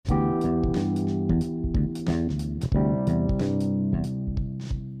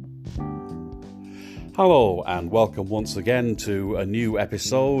Hello and welcome once again to a new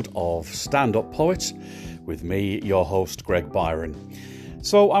episode of Stand Up Poet with me, your host Greg Byron.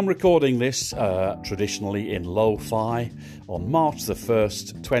 So I'm recording this traditionally in lo-fi on March the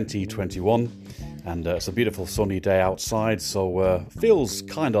 1st, 2021, and it's a beautiful sunny day outside, so feels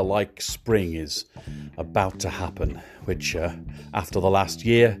kind of like spring is about to happen, which after the last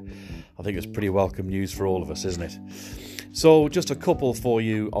year, I think is pretty welcome news for all of us, isn't it? So just a couple for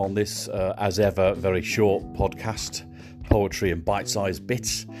you on this, as ever, very short podcast, poetry and bite-sized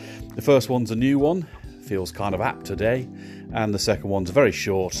bits. The first one's a new one, feels kind of apt today, and the second one's a very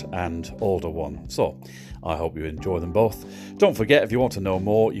short and older one. So I hope you enjoy them both. Don't forget, if you want to know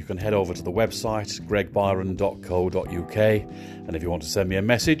more, you can head over to the website, gregbyron.co.uk, and if you want to send me a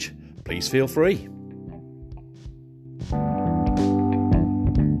message, please feel free.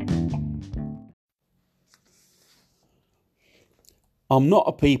 I'm not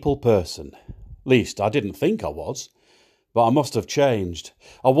a people person. Least, I didn't think I was. But I must have changed.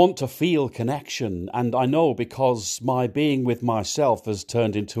 I want to feel connection, and I know because my being with myself has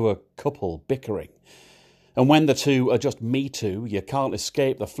turned into a couple bickering. And when the two are just me two, you can't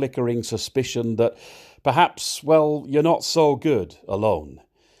escape the flickering suspicion that perhaps, well, you're not so good alone,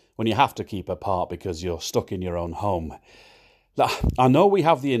 when you have to keep apart because you're stuck in your own home. I know we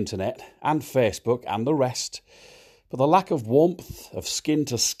have the internet, and Facebook, and the rest, but the lack of warmth, of skin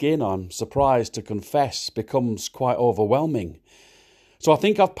to skin, I'm surprised to confess, becomes quite overwhelming. So I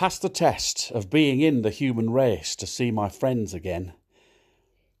think I've passed the test of being in the human race to see my friends again.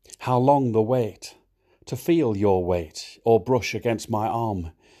 How long the wait, to feel your weight, or brush against my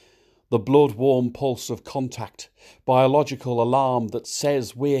arm. The blood-warm pulse of contact, biological alarm that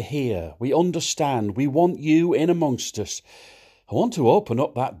says we're here, we understand, we want you in amongst us. I want to open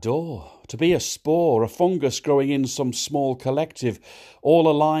up that door, to be a spore, a fungus growing in some small collective, all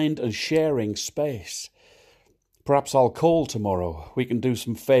aligned and sharing space. Perhaps I'll call tomorrow. We can do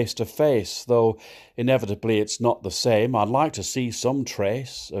some face-to-face, though inevitably it's not the same. I'd like to see some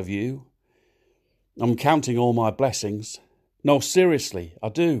trace of you. I'm counting all my blessings. No, seriously, I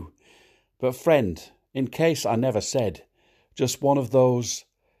do. But friend, in case I never said, just one of those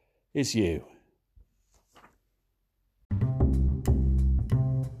is you.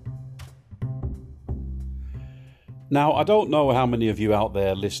 Now, I don't know how many of you out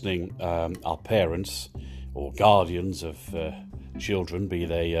there listening are parents or guardians of children, be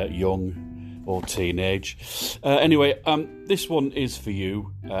they young or teenage. Anyway, this one is for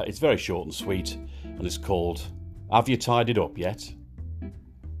you. It's very short and sweet, and it's called Have You Tidied Up Yet?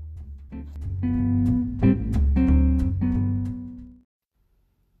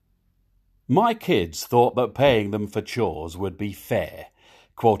 My kids thought that paying them for chores would be fair,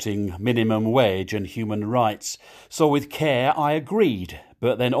 quoting minimum wage and human rights. So with care I agreed,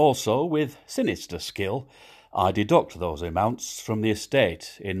 but then also with sinister skill I deduct those amounts from the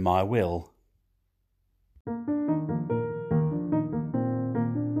estate in my will.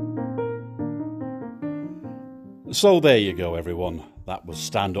 So there you go, everyone. That was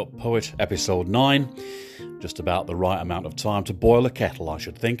Stand Up Poet, episode 9. Just about the right amount of time to boil a kettle, I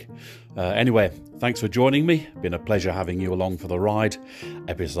should think. Anyway, thanks for joining me. Been a pleasure having you along for the ride.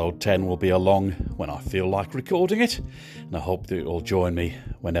 Episode 10 will be along when I feel like recording it, and I hope that you'll join me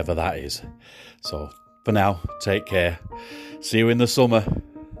whenever that is. So, for now, take care. See you in the summer.